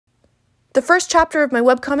The first chapter of my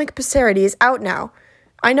webcomic Passeridae is out now.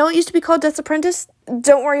 I know it used to be called Apprentice.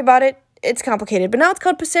 Don't worry about it. It's complicated, but now it's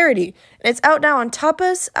called Passeridae. And it's out now on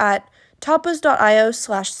Tapas at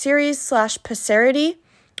tapas.io/series/Passeridae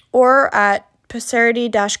or at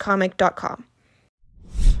passeridae-comic.com.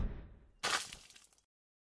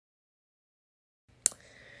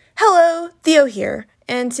 Hello, Theo here,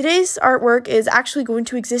 and today's artwork is actually going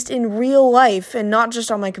to exist in real life and not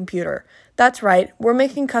just on my computer. That's right, we're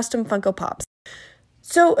making custom Funko Pops.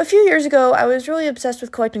 So a few years ago, I was really obsessed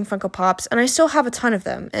with collecting Funko Pops, and I still have a ton of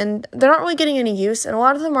them, and they're not really getting any use, and a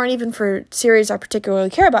lot of them aren't even for series I particularly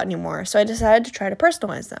care about anymore, so I decided to try to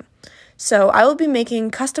personalize them. So I will be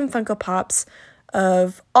making custom Funko Pops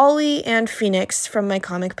of Ollie and Phoenix from my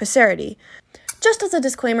comic Passeridae. Just as a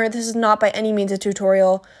disclaimer, this is not by any means a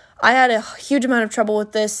tutorial. I had a huge amount of trouble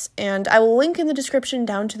with this, and I will link in the description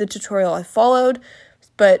down to the tutorial I followed,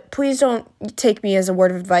 but please don't take me as a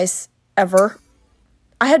word of advice, ever.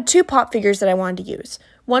 I had two pop figures that I wanted to use.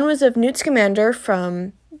 One was of Newt Scamander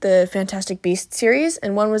from the Fantastic Beasts series,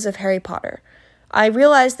 and one was of Harry Potter. I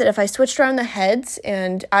realized that if I switched around the heads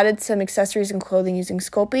and added some accessories and clothing using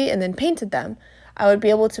Sculpey and then painted them, I would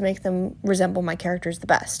be able to make them resemble my characters the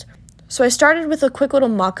best. So I started with a quick little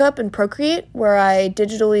mock-up in Procreate where I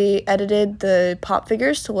digitally edited the pop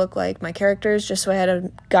figures to look like my characters just so I had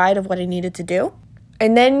a guide of what I needed to do.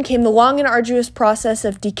 And then came the long and arduous process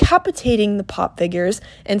of decapitating the pop figures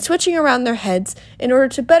and switching around their heads in order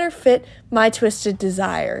to better fit my twisted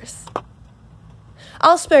desires.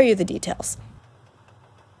 I'll spare you the details.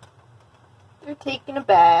 You're taking a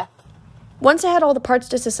bath. Once I had all the parts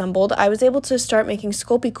disassembled, I was able to start making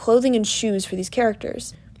Sculpey clothing and shoes for these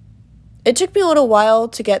characters. It took me a little while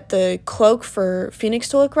to get the cloak for Phoenix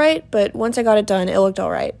to look right, but once I got it done, it looked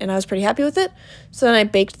alright, and I was pretty happy with it, so then I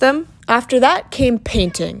baked them. After that came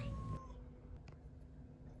painting.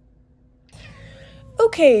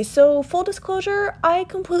 Okay, so full disclosure, I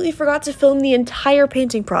completely forgot to film the entire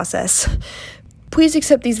painting process. Please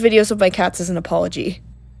accept these videos of my cats as an apology.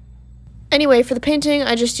 Anyway, for the painting,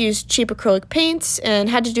 I just used cheap acrylic paints and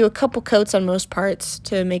had to do a couple coats on most parts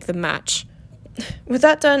to make them match. With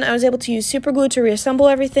that done, I was able to use super glue to reassemble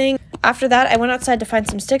everything. After that, I went outside to find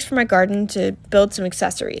some sticks for my garden to build some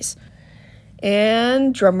accessories.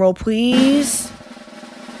 And drumroll please.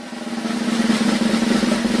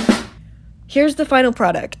 Here's the final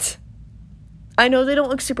product. I know they don't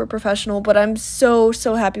look super professional, but I'm so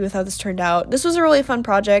happy with how this turned out. This was a really fun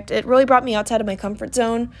project. It really brought me outside of my comfort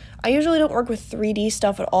zone. I usually don't work with 3D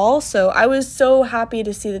stuff at all, so I was so happy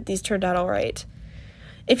to see that these turned out all right.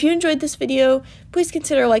 If you enjoyed this video, please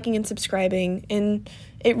consider liking and subscribing, and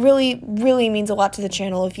it really means a lot to the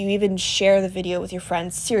channel if you even share the video with your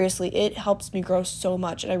friends. Seriously, it helps me grow so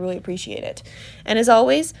much, and I really appreciate it. And as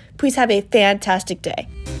always, please have a fantastic day.